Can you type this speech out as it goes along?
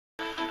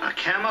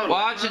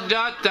Watching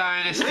Duck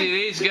Dynasty,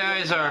 these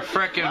guys are a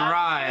frickin'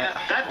 riot.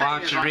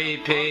 Watching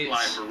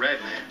repeats.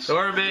 So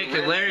we're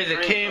making Larry the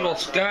Cable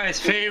Guy's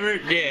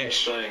favorite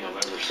dish,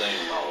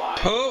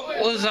 poop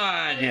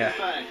lasagna.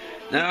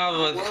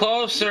 Now, with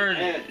closer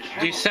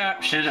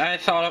deception, I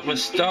thought it was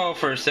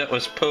Stouffer's that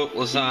was poop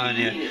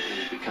lasagna.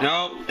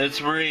 Nope, it's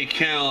Marie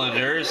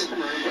Callender's.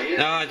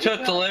 Now, I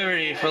took the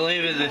liberty for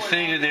leaving the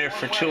thing in there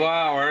for 2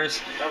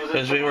 hours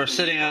because we were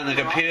sitting on the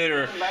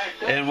computer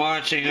and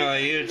watching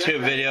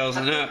YouTube videos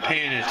and not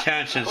paying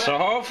attention. So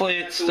hopefully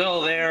it's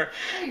still there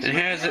and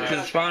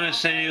hasn't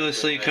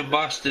spontaneously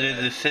combusted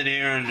into thin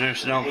air and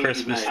there's no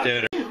Christmas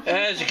dinner.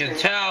 As you can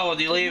tell, when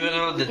you leave it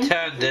on the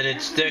tent, that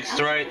it sticks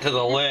right to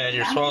the lid.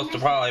 You're supposed to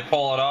probably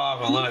pull it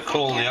off and let it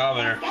cool in the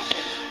oven or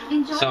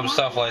some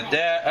stuff like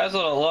that. That's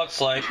what it looks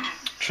like.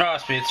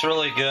 Trust me, it's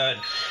really good.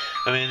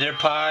 I mean, their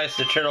pies,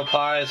 the turtle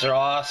pies are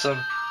awesome.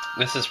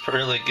 This is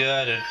really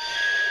good. And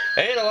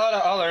I ate a lot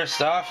of other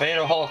stuff. I ate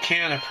a whole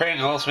can of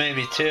Pringles,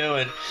 maybe 2,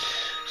 and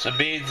some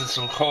beans and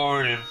some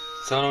corn. And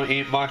so I don't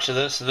eat much of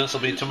this, and this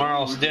will be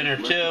tomorrow's dinner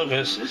too,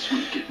 because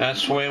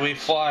that's the way we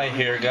fly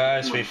here,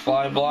 guys. We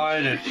fly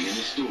blind and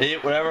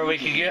eat whatever we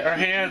can get our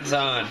hands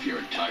on.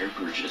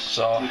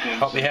 So,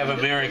 hope you have a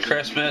Merry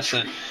Christmas,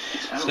 and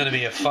it's going to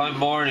be a fun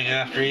morning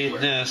after eating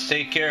this.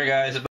 Take care, guys.